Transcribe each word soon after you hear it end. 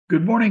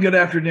Good morning, good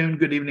afternoon,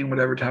 good evening,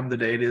 whatever time of the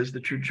day it is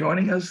that you're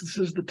joining us. This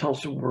is the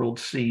Tulsa World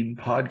Scene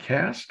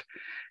podcast,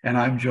 and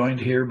I'm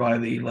joined here by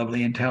the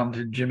lovely and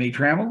talented Jimmy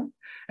Trammell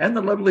and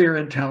the lovelier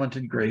and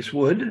talented Grace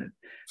Wood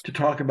to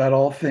talk about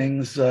all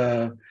things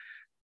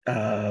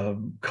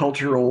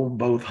cultural,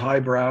 both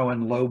highbrow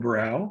and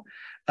lowbrow,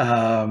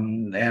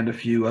 and a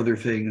few other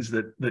things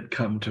that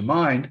come to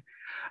mind.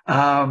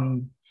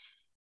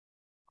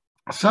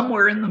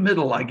 Somewhere in the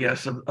middle, I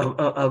guess,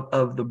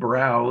 of the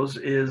brows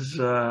is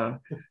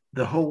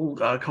the whole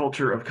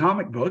culture of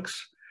comic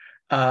books.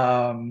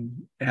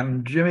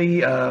 And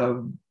Jimmy,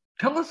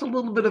 tell us a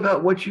little bit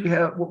about what you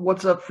have,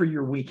 what's up for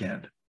your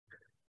weekend.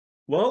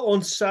 Well,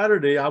 on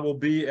Saturday, I will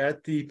be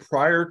at the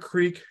Pryor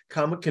Creek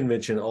Comic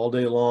Convention all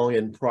day long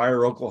in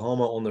Pryor,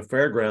 Oklahoma on the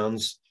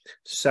fairgrounds,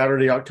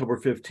 Saturday, October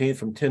 15th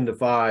from 10 to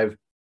 5.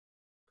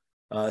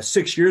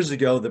 6 years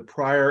ago, the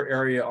Pryor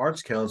Area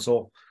Arts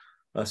Council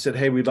said,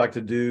 hey, we'd like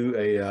to do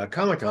a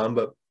Comic-Con,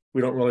 but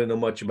we don't really know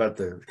much about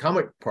the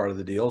comic part of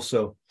the deal.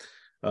 So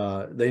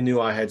they knew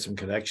I had some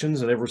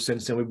connections. And ever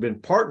since then, we've been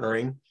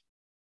partnering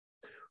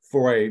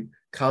for a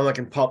comic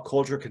and pop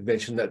culture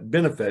convention that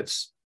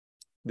benefits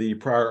the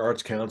Pryor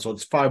Arts Council.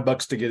 It's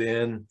 $5 to get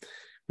in.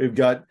 We've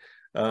got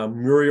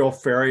Muriel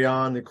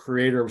Farion, the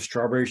creator of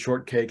Strawberry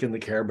Shortcake and the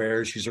Care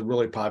Bears. She's a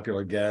really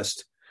popular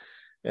guest.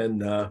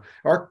 And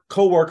our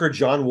co-worker,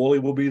 John Woolley,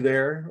 will be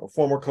there, a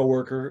former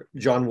co-worker,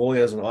 John Woolley,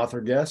 as an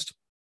author guest.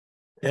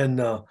 And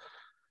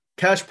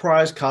cash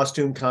prize,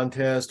 costume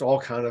contest, all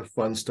kind of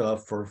fun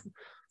stuff for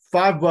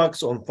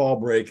 $5 on fall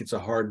break. It's a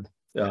hard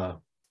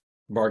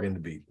bargain to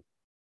beat.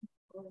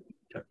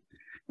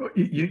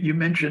 You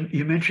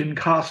mentioned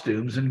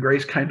costumes, and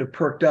Grace kind of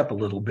perked up a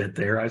little bit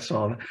there. I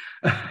saw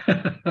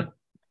that.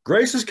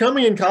 Grace is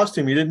coming in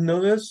costume. You didn't know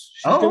this?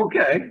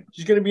 Okay.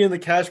 She's going to be in the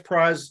cash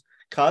prize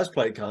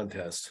cosplay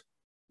contest.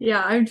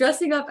 Yeah, I'm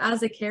dressing up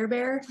as a Care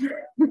Bear.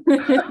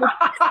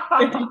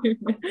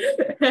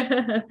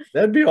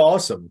 That'd be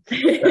awesome.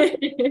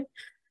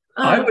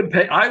 I would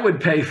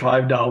pay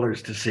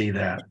 $5 to see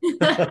that.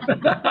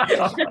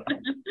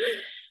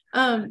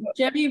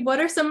 Jimmy, what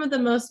are some of the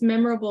most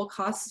memorable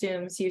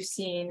costumes you've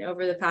seen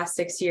over the past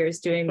 6 years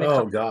doing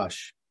the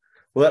gosh.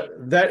 Well,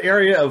 that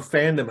area of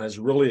fandom has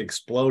really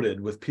exploded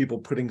with people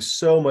putting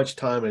so much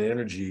time and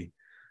energy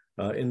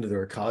into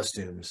their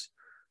costumes.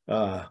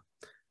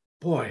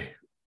 Boy,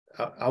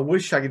 I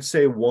wish I could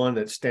say one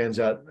that stands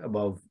out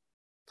above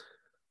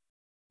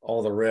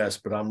all the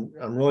rest, but I'm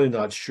really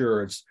not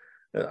sure.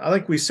 I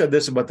think we said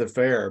this about the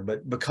fair,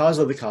 but because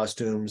of the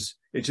costumes,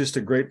 it's just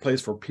a great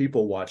place for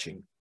people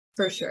watching.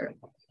 For sure.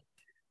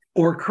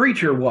 Or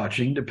creature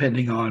watching,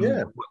 depending on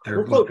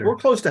what we're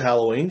close to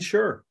Halloween,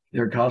 sure.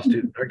 Their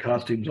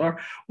costumes are.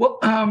 Well,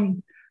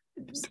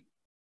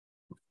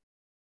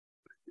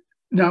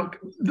 now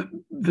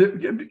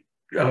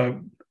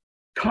the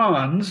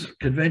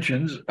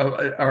conventions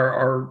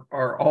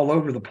are all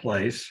over the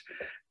place,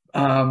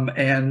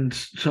 and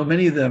so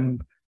many of them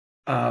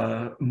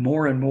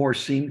more and more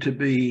seem to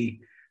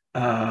be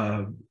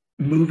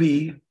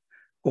movie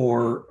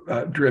or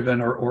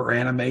driven or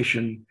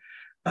animation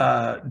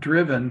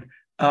driven.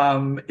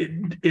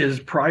 Is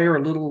Pryor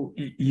a little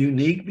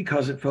unique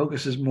because it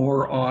focuses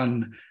more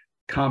on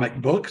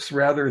comic books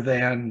rather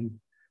than?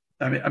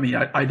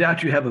 I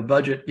doubt you have a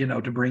budget,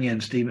 to bring in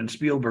Steven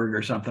Spielberg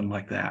or something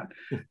like that.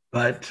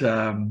 But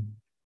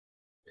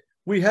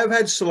we have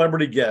had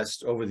celebrity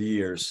guests over the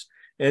years.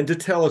 And to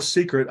tell a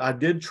secret, I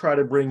did try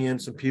to bring in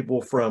some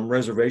people from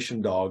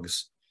Reservation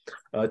Dogs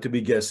to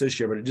be guests this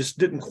year, but it just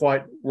didn't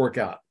quite work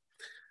out.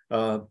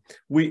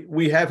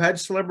 We have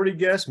had celebrity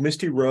guests.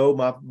 Misty Rowe,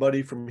 my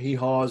buddy from Hee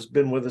Haw, has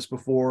been with us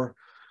before.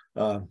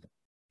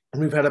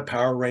 We've had a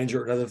Power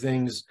Ranger and other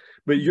things.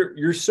 But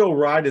you're so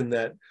right in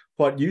that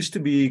what used to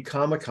be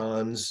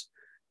Comic-Cons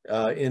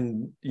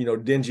in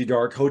dingy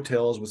dark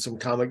hotels with some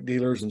comic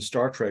dealers and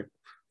Star Trek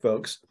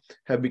folks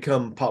have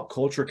become pop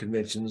culture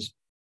conventions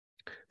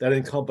that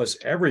encompass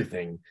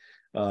everything,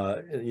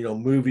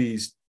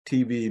 movies,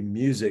 TV,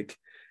 music.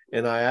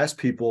 And I ask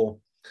people,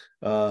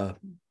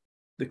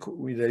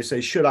 they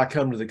say, should I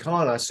come to the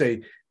con? I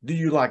say, do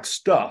you like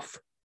stuff?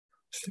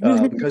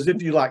 Because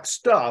if you like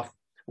stuff,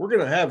 we're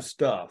going to have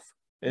stuff.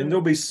 And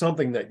there'll be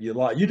something that you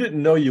like. You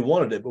didn't know you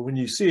wanted it, but when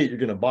you see it, you're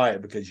going to buy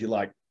it because you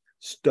like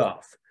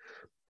stuff.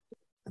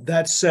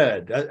 That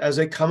said, as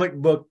a comic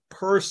book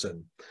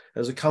person,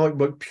 as a comic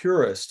book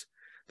purist,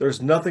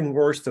 there's nothing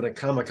worse than a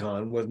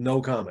Comic-Con with no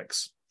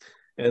comics.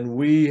 And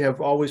we have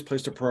always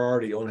placed a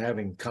priority on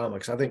having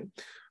comics. I think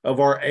of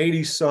our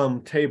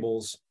 80-some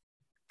tables,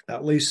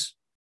 at least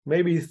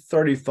maybe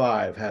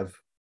 35 have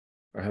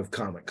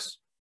comics.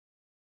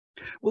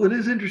 Well, it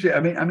is interesting.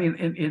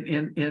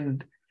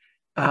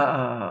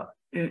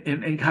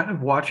 In kind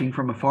of watching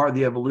from afar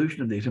the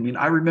evolution of these.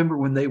 I remember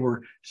when they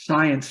were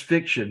science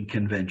fiction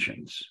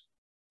conventions.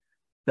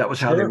 That was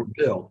how they were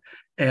built,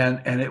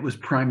 and it was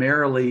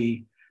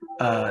primarily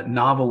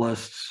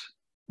novelists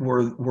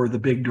were the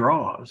big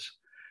draws.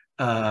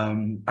 I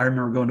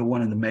remember going to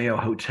one in the Mayo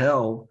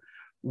Hotel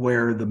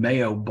where the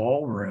Mayo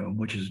Ballroom,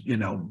 which is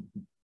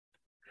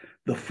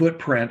the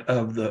footprint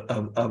of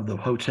the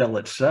hotel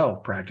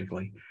itself,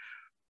 practically.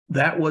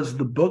 That was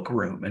the book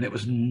room, and it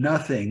was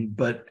nothing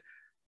but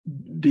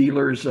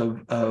dealers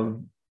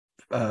of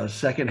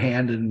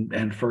secondhand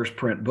and first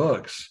print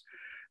books,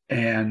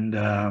 and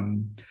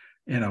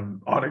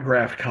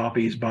autographed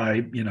copies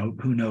by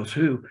who knows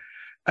who.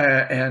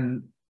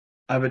 And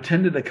I've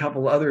attended a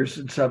couple others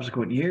in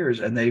subsequent years,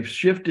 and they've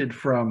shifted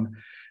from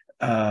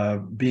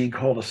being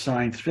called a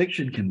science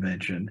fiction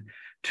convention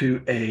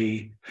to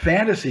a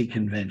fantasy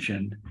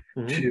convention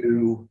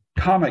to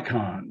Comic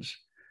Cons.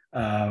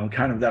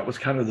 That was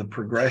kind of the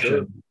progression.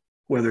 Sure.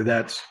 Whether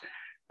that's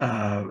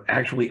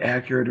actually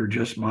accurate or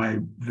just my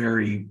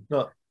very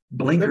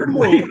blinkered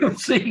way of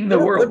seeing the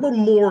world. They were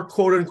more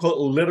quote unquote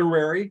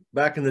literary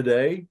back in the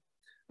day.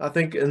 I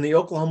think in the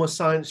Oklahoma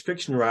science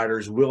fiction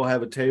writers will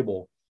have a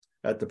table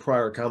at the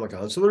Pryor Comic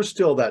Con. So there's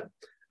still that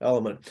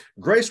element.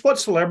 Grace, what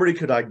celebrity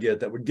could I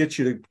get that would get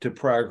you to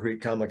Pryor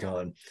Creek Comic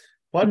Con?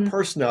 What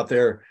person out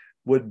there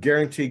would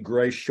guarantee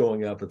Grace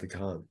showing up at the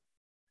con?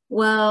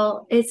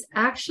 Well, it's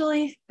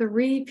actually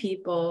 3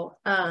 people.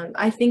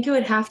 I think it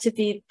would have to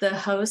be the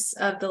hosts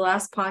of the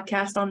last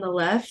podcast on the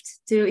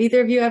left. Do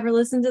either of you ever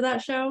listen to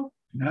that show?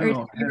 No. Or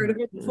have you heard of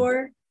it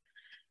before?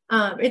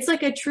 It's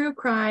like a true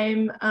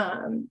crime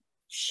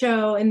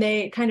show, and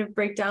they kind of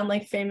break down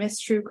like famous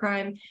true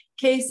crime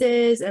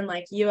cases and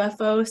like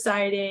UFO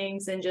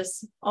sightings and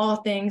just all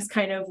things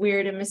kind of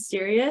weird and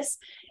mysterious.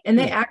 And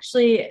they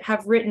actually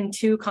have written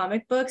 2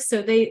 comic books,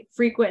 so they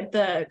frequent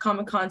the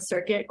Comic-Con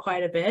circuit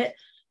quite a bit.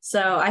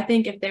 So I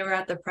think if they were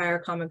at the Pryor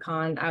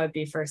Comic-Con, I would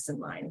be first in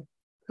line.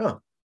 Huh.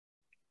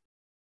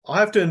 I'll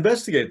have to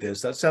investigate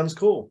this. That sounds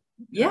cool.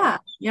 Yeah,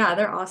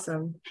 they're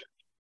awesome.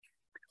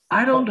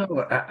 I don't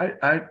know.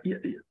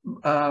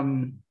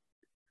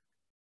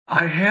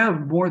 I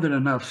have more than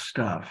enough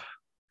stuff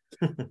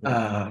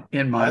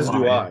in my life. As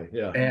do I.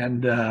 Yeah.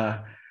 And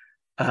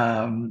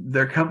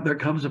there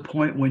comes a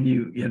point when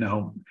you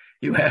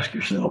ask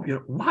yourself,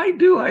 why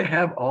do I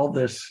have all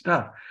this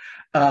stuff?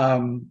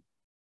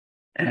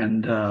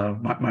 And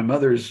my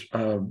mother's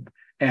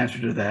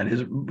answer to that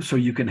is so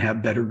you can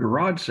have better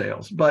garage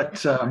sales.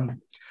 But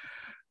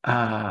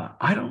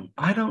I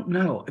don't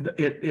know.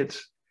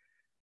 It's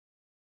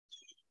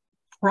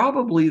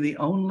probably the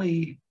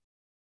only.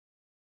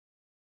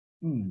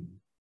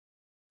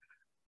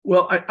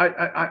 Well,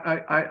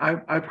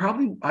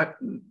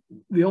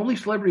 the only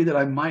celebrity that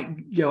I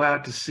might go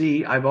out to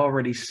see, I've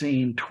already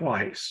seen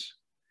twice,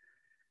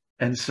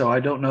 and so I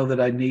don't know that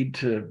I need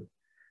to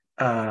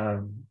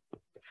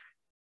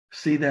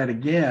see that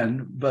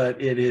again.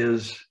 But it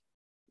is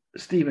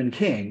Stephen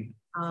King.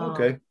 Oh,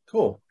 okay,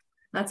 cool.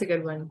 That's a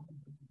good one.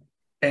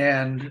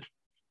 And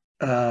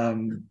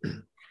I've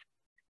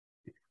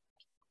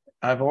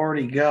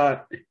already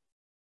got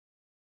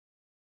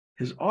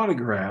his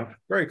autograph.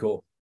 Very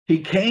cool. He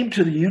came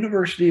to the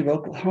University of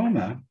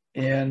Oklahoma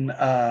in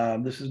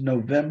this is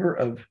November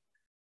of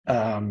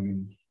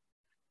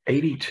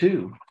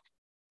 '82,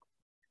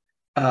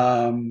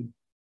 and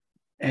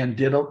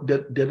did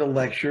a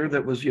lecture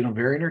that was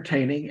very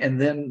entertaining. And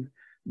then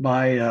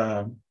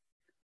my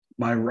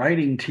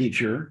writing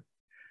teacher,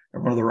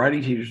 or one of the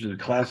writing teachers in the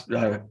class,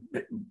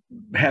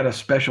 had a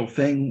special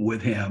thing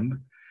with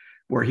him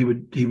where he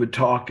would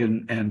talk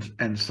and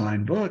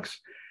sign books.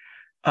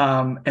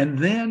 And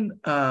then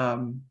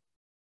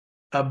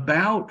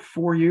about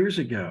 4 years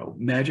ago,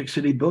 Magic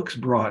City Books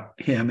brought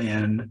him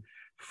in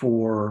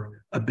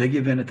for a big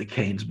event at the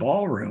Cain's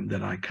Ballroom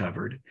that I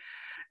covered.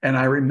 And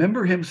I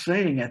remember him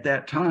saying at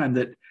that time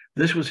that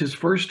this was his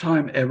first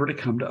time ever to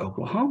come to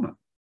Oklahoma.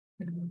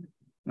 And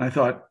I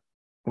thought,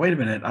 wait a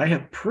minute, I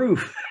have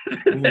proof.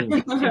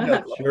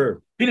 Sure.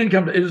 He didn't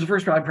come to, it was the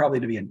first time probably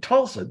to be in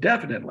Tulsa,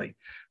 definitely.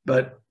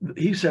 But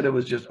he said it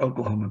was just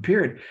Oklahoma,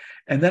 period.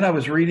 And then I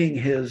was reading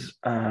his,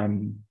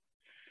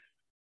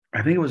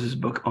 I think it was his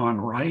book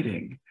on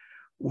writing,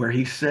 where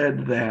he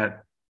said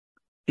that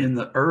in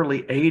the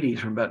early 80s,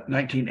 from about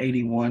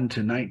 1981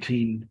 to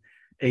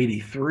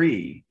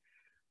 1983,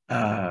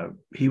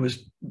 he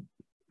was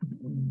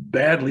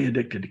badly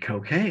addicted to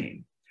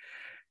cocaine,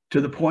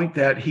 to the point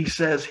that he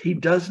says he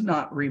does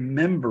not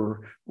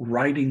remember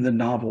writing the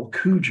novel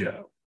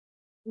Cujo.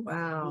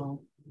 Wow.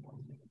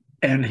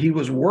 And he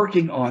was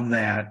working on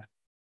that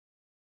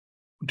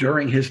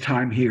during his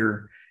time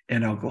here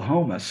in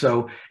Oklahoma.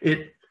 So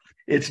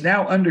it's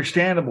now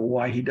understandable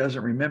why he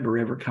doesn't remember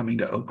ever coming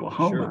to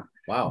Oklahoma. Sure.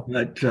 Wow.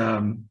 But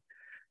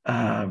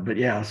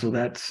yeah, so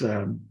that's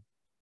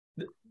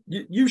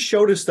you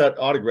showed us that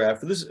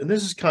autograph. This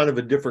is kind of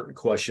a different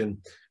question,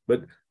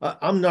 but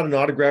I'm not an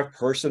autograph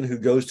person who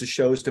goes to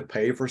shows to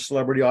pay for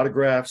celebrity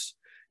autographs.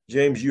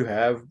 James, you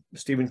have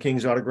Stephen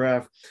King's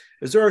autograph.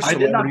 Is there a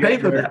celebrity? I did not pay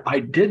for that. I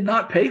did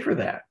not pay for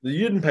that. You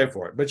didn't pay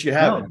for it, but you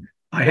have it.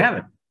 I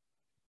haven't.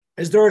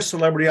 Is there a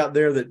celebrity out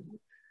there that,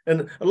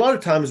 and a lot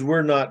of times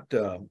we're not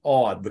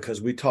awed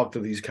because we talk to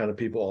these kind of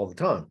people all the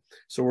time.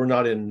 So we're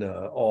not in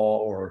awe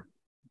or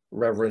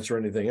reverence or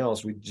anything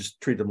else. We just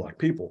treat them like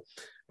people.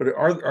 But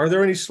are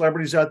there any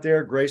celebrities out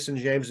there, Grace and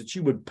James, that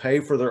you would pay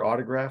for their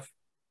autograph?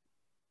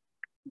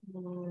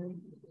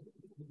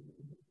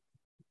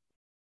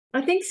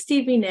 I think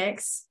Stevie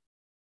Nicks,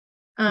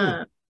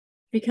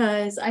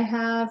 because I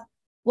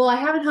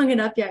haven't hung it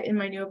up yet in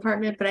my new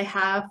apartment, but I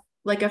have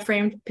like a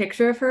framed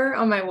picture of her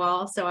on my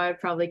wall, so I would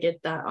probably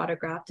get that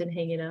autographed and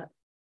hang it up.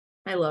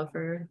 I love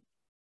her.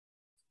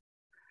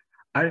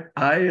 I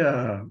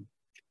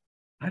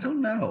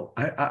don't know.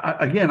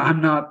 Again,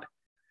 I'm not.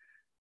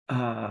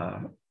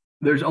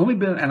 There's only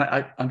been,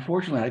 and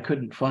unfortunately I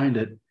couldn't find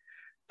it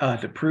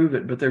to prove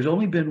it, but there's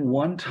only been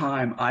one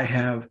time I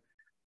have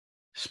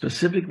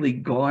specifically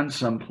gone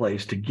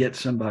someplace to get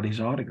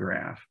somebody's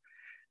autograph,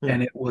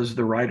 and it was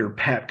the writer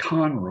Pat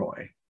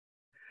Conroy,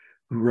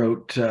 who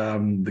wrote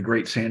The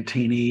Great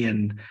Santini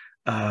and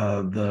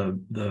the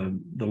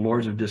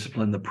Lords of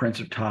Discipline, The Prince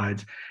of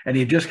Tides, and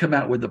he had just come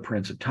out with The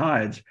Prince of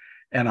Tides,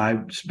 and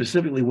I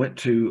specifically went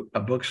to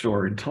a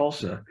bookstore in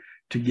Tulsa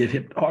to get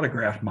him to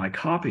autograph my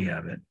copy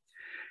of it.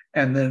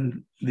 And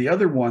then the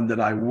other one that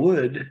I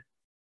would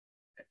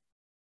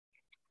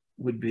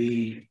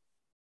be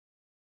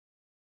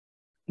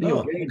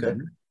Neil Gaiman,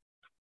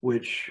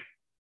 which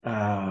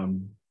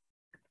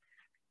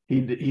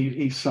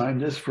he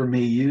signed this for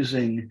me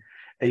using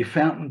a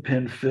fountain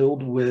pen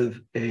filled with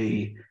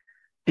a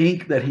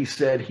ink that he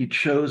said he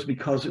chose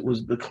because it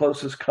was the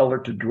closest color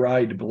to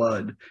dried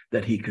blood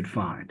that he could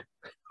find.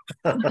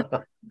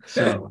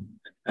 So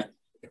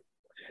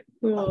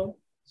cool.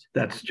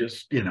 That's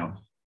just,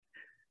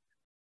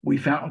 we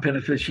fountain pen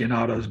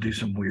aficionados do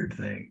some weird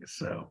things.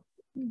 So,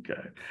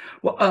 okay.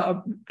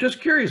 Well,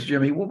 just curious,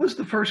 Jimmy, what was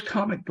the first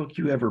comic book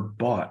you ever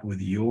bought with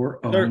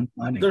your own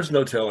money? There's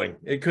no telling.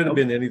 It could have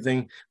been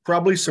anything.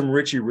 Probably some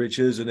Richie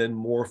Riches, and then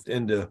morphed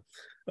into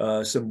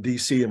some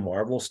DC and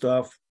Marvel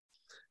stuff.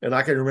 And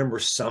I can remember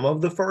some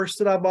of the first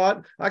that I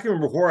bought. I can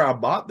remember where I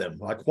bought them,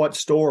 like what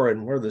store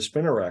and where the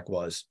spinner rack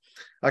was.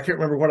 I can't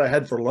remember what I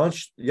had for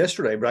lunch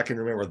yesterday, but I can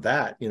remember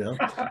that,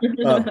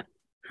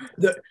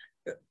 The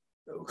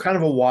kind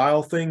of a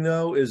wild thing,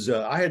 though, is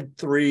I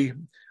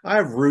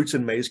have roots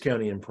in Mays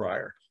County and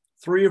Pryor.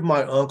 3 of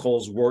my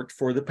uncles worked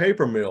for the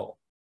paper mill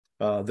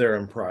there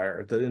in Pryor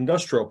at the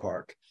industrial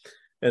park.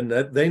 And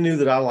that they knew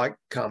that I liked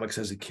comics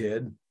as a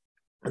kid.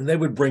 And they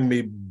would bring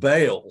me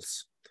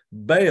bales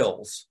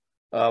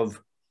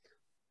of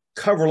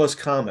coverless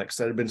comics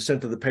that had been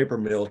sent to the paper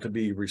mill to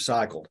be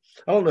recycled.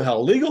 I don't know how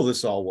legal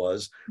this all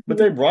was, but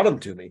they brought them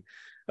to me.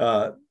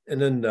 And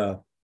then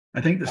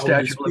I think the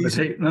statute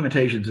of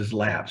limitations is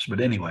lapsed,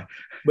 but anyway.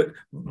 But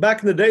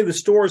back in the day, the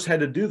stores had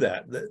to do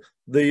that.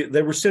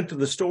 They were sent to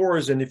the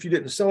stores, and if you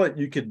didn't sell it,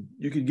 you could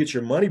get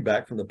your money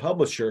back from the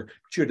publisher,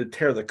 but you had to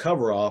tear the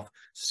cover off,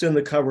 send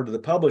the cover to the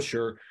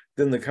publisher,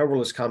 then the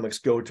coverless comics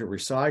go to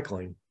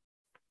recycling.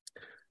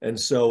 And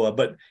so,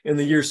 but in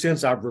the years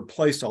since, I've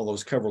replaced all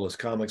those coverless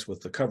comics with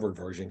the covered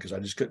version because I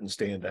just couldn't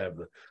stand to have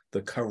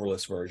the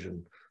coverless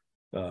version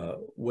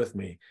with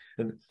me.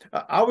 And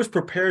I was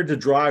prepared to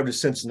drive to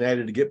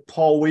Cincinnati to get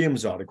Paul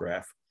Williams'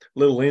 autograph,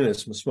 Little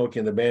Enos from Smokey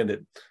and the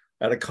Bandit,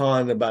 at a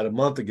con about a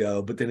month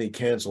ago, but then he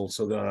canceled.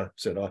 So then I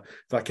said,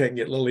 if I can't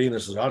get Little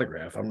Enos'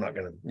 autograph, I'm not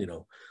going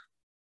to,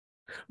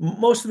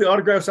 most of the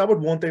autographs I would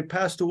want, they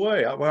passed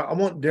away. I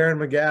want Darren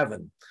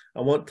McGavin.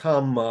 I want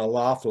Tom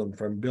Laughlin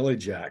from Billy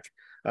Jack.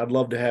 I'd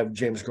love to have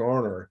James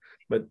Garner,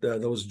 but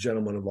those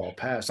gentlemen have all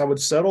passed. I would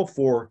settle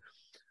for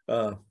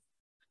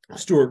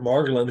Stuart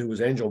Margolin, who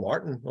was Angel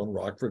Martin on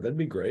Rockford. That'd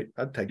be great.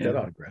 I'd take that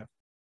autograph.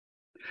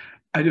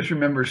 I just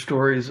remember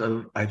stories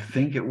of, I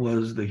think it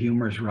was the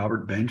humorist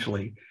Robert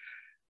Benchley,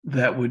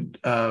 that would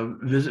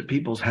visit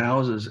people's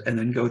houses and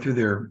then go through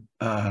their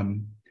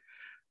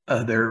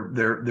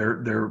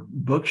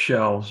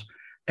bookshelves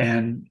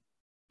and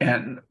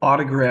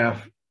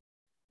autograph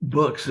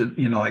books.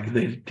 Like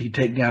he'd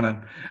take down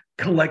a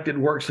collected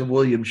works of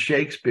William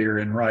Shakespeare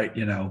and write,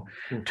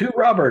 to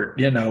Robert,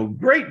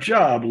 great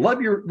job,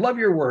 love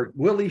your work,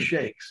 Willie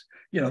Shakes,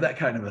 that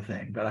kind of a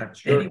thing. But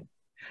anyway.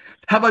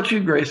 How about you,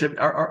 Grace?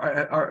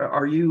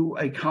 Are you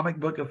a comic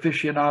book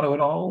aficionado at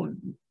all?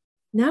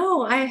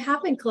 No, I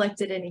haven't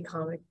collected any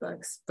comic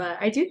books, but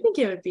I do think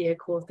it would be a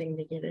cool thing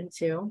to get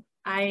into.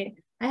 I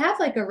have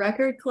like a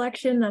record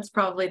collection. That's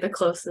probably the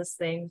closest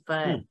thing,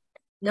 but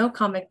no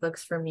comic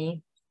books for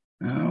me.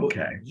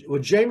 Okay. Well,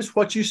 James,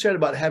 what you said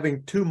about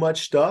having too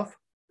much stuff,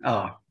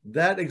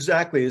 that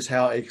exactly is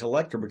how a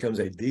collector becomes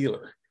a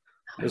dealer.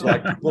 It's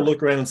like people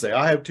look around and say,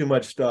 I have too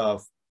much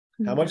stuff.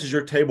 How much is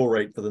your table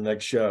rate for the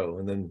next show?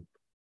 And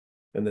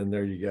then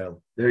there you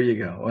go. There you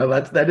go. Well,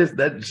 that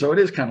is. So it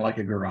is kind of like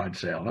a garage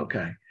sale.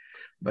 Okay.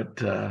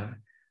 But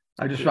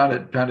I just found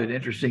it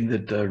interesting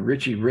that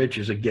Richie Rich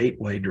is a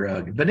gateway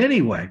drug. But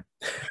anyway,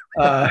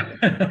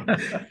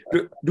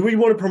 do we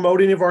want to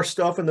promote any of our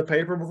stuff in the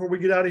paper before we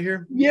get out of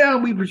here? Yeah,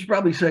 we should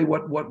probably say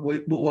what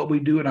we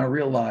do in our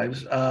real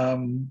lives.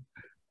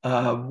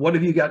 What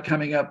have you got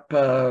coming up,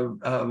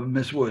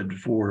 Miss Wood,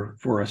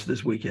 for us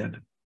this weekend?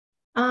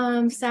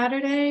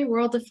 Saturday,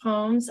 World of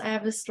Homes. I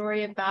have a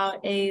story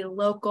about a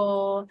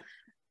local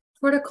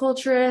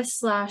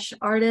horticulturist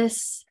 /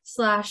 artist /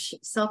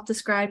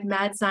 self-described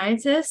mad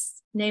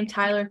scientist named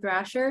Tyler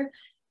Thrasher.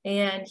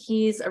 And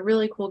he's a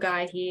really cool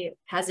guy. He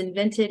has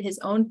invented his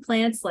own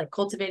plants, like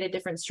cultivated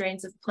different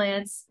strains of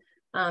plants.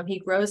 He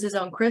grows his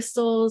own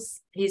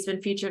crystals. He's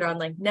been featured on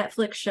like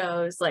Netflix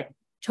shows, like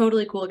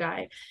totally cool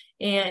guy.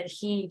 And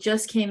he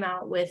just came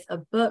out with a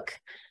book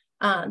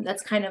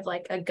that's kind of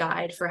like a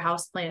guide for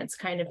houseplants,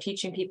 kind of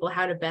teaching people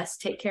how to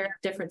best take care of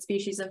different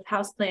species of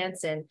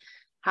houseplants and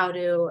how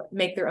to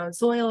make their own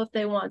soil if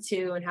they want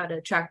to, and how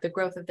to track the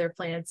growth of their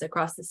plants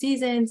across the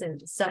seasons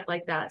and stuff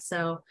like that.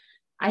 So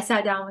I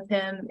sat down with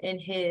him in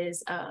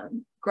his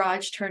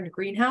garage turned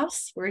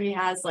greenhouse where he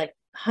has like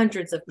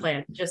hundreds of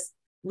plants, just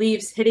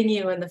leaves hitting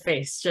you in the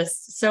face,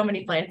 just so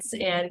many plants.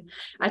 And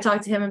I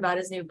talked to him about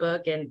his new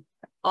book and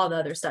all the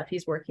other stuff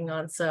he's working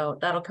on. So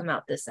that'll come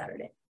out this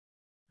Saturday.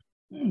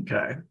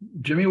 Okay.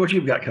 Jimmy, what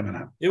you've got coming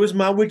up? It was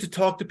my week to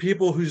talk to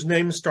people whose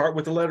names start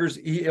with the letters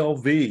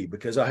ELV,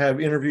 because I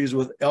have interviews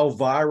with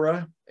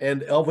Elvira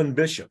and Elvin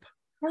Bishop.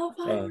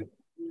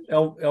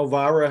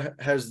 Elvira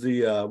has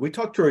the, we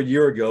talked to her a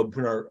year ago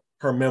when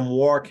her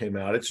memoir came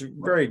out. It's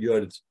very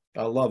good.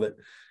 I love it.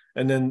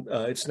 And then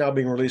it's now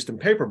being released in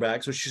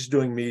paperback. So she's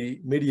doing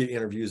media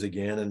interviews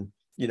again. And,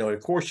 you know,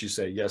 of course you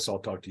say, yes, I'll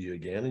talk to you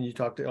again. And you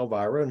talk to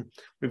Elvira, and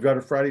we've got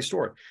a Friday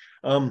story.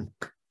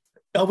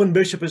 Elvin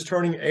Bishop is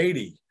turning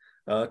 80,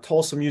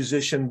 Tulsa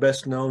musician,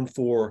 best known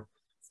for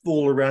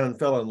Fooled Around and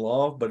Fell in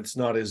Love, but it's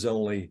not his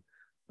only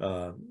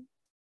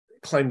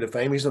claim to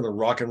fame. He's in the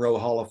Rock and Roll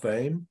Hall of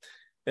Fame.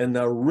 And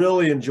I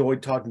really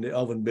enjoyed talking to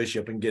Elvin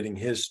Bishop and getting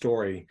his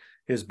story,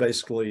 his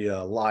basically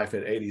life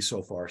at 80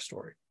 so far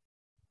story.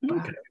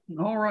 Okay.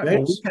 All right.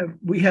 Well,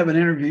 we have an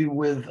interview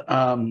with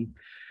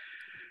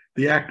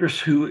the actress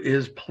who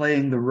is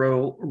playing the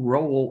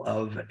role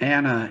of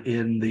Anna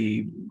in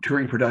the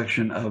touring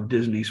production of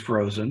Disney's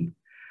Frozen.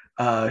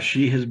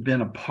 She has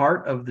been a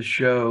part of the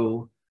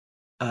show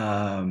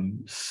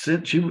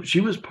since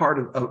she was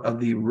part of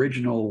the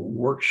original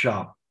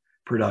workshop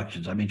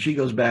productions. I mean, she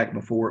goes back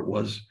before it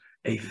was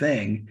a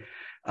thing.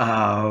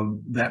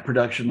 That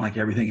production, like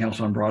everything else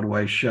on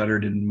Broadway,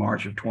 shuttered in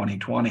March of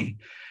 2020.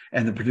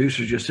 And the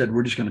producers just said,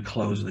 we're just going to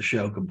close the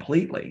show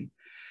completely.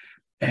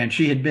 And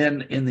she had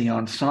been in the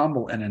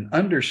ensemble and an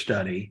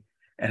understudy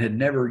and had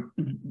never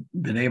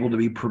been able to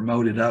be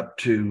promoted up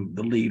to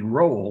the lead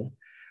role.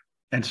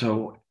 And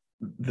so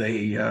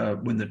they,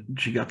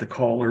 she got the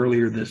call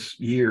earlier this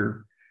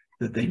year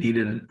that they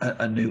needed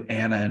a new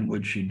Anna, and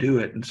would she do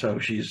it? And so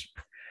she's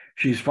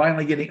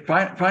finally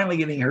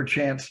getting her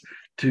chance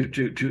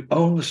to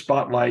own the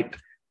spotlight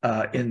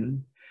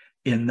in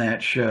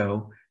that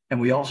show. And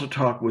we also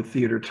talked with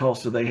Theater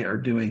Tulsa. They are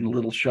doing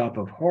Little Shop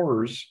of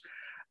Horrors.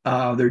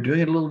 They're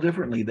doing it a little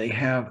differently. They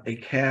have a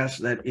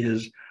cast that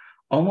is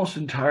almost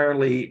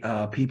entirely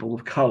people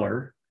of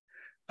color,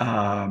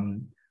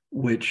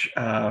 which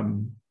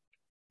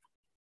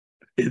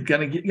is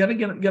gonna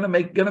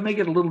make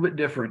it a little bit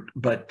different.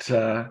 But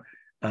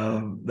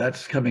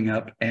that's coming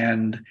up.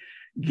 And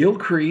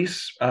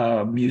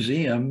Gilcrease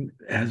Museum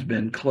has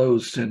been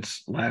closed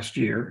since last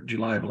year,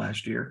 July of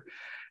last year,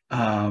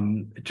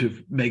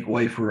 to make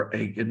way for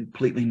a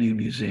completely new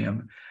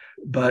museum.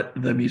 But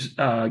the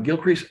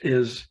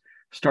Gilcrease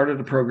started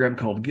a program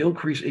called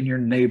Gilcrease in Your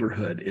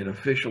Neighborhood. It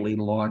officially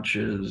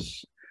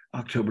launches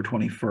October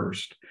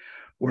 21st,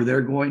 where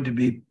they're going to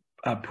be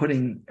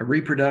putting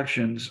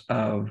reproductions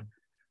of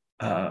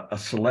a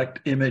select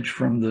image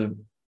from the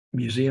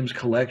museum's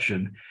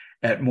collection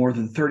at more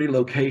than 30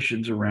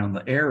 locations around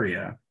the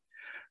area.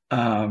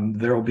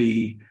 There will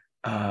be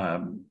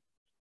a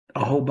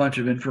whole bunch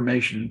of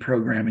information and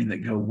programming that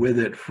go with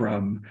it,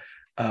 from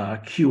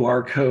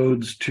QR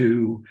codes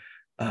to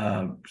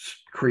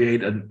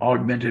create an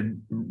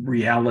augmented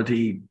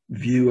reality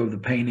view of the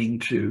painting,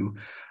 to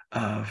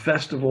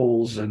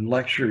festivals and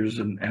lectures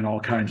and all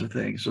kinds of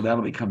things. So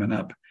that'll be coming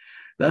up.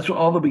 That's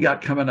all that we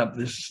got coming up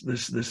this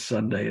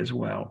Sunday as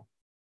well.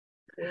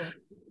 Yeah.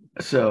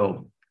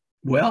 So,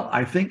 well,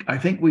 I think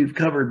we've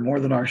covered more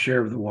than our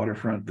share of the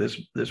waterfront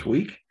this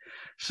week.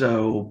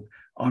 So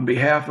on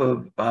behalf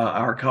of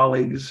our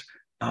colleagues,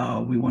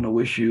 we want to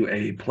wish you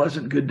a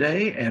pleasant good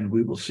day, and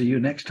we will see you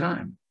next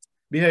time.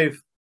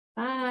 Behave.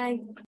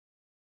 Bye.